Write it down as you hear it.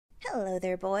Hello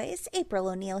there, boys. April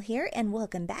O'Neil here, and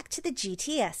welcome back to the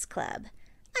GTS Club.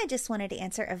 I just wanted to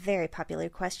answer a very popular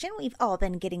question we've all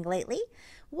been getting lately.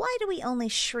 Why do we only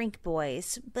shrink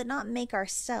boys, but not make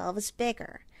ourselves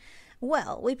bigger?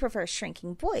 Well, we prefer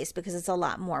shrinking boys because it's a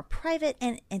lot more private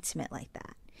and intimate like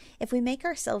that. If we make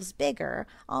ourselves bigger,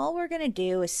 all we're going to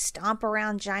do is stomp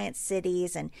around giant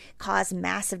cities and cause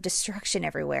massive destruction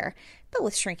everywhere. But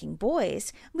with shrinking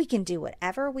boys, we can do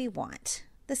whatever we want.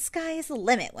 The sky is the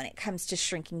limit when it comes to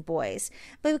shrinking boys,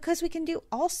 but because we can do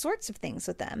all sorts of things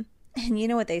with them. And you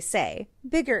know what they say,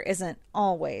 bigger isn't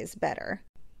always better.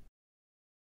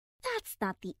 That's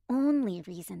not the only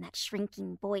reason that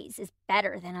shrinking boys is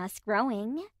better than us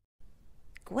growing.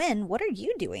 Gwen, what are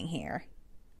you doing here?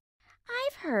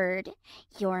 I've heard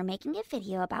you're making a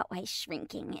video about why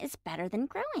shrinking is better than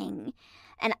growing,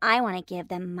 and I want to give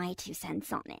them my 2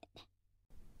 cents on it.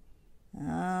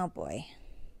 Oh boy.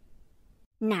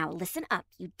 Now listen up,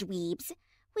 you dweebs.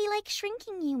 We like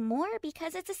shrinking you more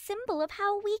because it's a symbol of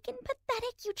how weak and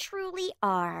pathetic you truly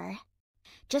are.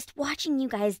 Just watching you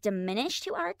guys diminish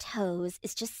to our toes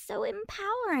is just so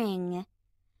empowering.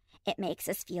 It makes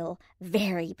us feel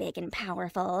very big and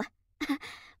powerful,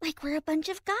 like we're a bunch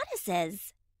of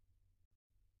goddesses.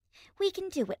 We can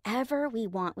do whatever we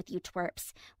want with you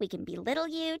twerps. We can belittle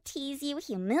you, tease you,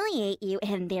 humiliate you,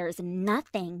 and there's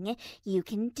nothing you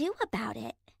can do about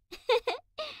it.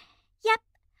 Yep,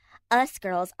 us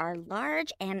girls are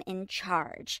large and in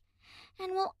charge,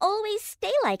 and we'll always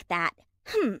stay like that.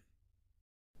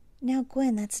 Now,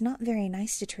 Gwen, that's not very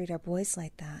nice to treat our boys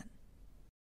like that.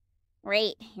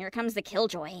 Right, here comes the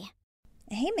killjoy.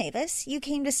 Hey, Mavis, you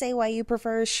came to say why you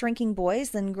prefer shrinking boys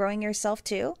than growing yourself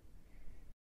too?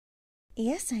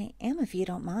 Yes, I am, if you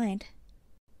don't mind.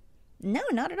 No,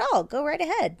 not at all. Go right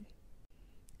ahead.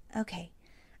 Okay.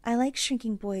 I like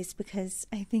shrinking boys because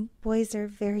I think boys are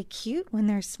very cute when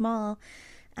they're small.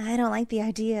 I don't like the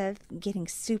idea of getting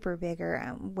super bigger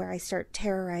where I start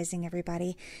terrorizing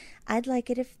everybody. I'd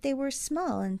like it if they were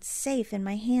small and safe in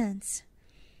my hands.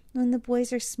 When the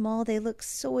boys are small, they look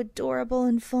so adorable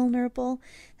and vulnerable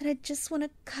that I just want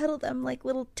to cuddle them like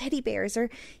little teddy bears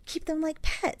or keep them like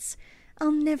pets.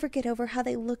 I'll never get over how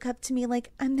they look up to me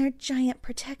like I'm their giant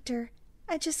protector.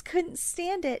 I just couldn't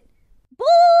stand it. Boring!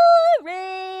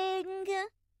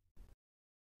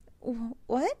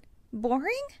 What?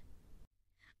 Boring?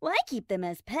 Why keep them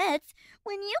as pets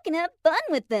when you can have fun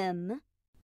with them?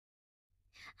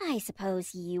 I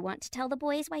suppose you want to tell the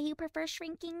boys why you prefer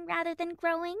shrinking rather than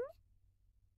growing?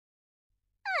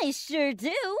 I sure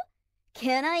do.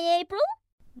 Can I, April?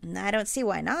 I don't see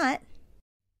why not.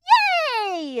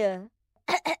 Yay!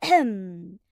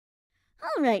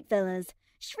 All right, fellas.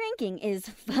 Shrinking is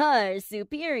far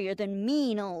superior than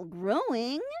mean old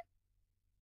growing.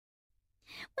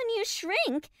 When you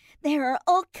shrink, there are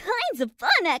all kinds of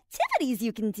fun activities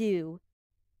you can do.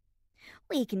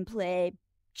 We can play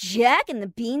Jack and the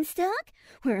Beanstalk,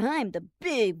 where I'm the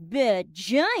big bad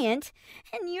giant,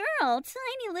 and you're all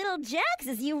tiny little jacks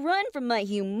as you run from my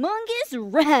humongous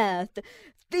wrath.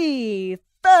 Fee,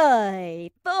 fi,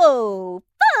 fo,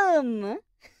 fum!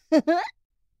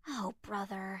 Oh,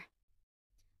 brother.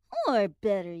 Or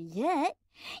better yet,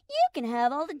 you can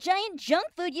have all the giant junk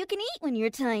food you can eat when you're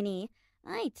tiny.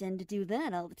 I tend to do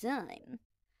that all the time.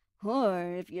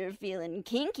 Or if you're feeling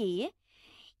kinky,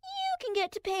 you can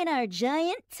get to paint our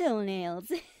giant toenails.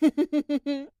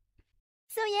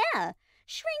 So yeah,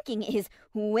 shrinking is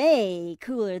way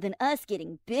cooler than us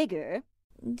getting bigger.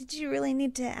 Did you really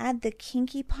need to add the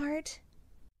kinky part?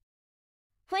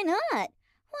 Why not?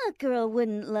 What girl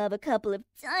wouldn't love a couple of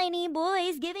tiny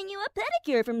boys giving you a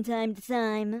pedicure from time to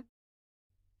time?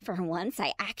 For once,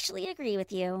 I actually agree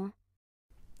with you.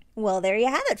 Well, there you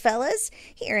have it, fellas.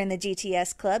 Here in the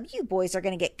GTS Club, you boys are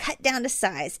going to get cut down to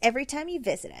size every time you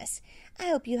visit us. I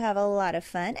hope you have a lot of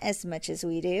fun, as much as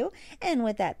we do. And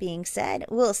with that being said,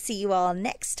 we'll see you all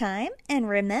next time. And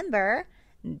remember,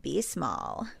 be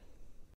small.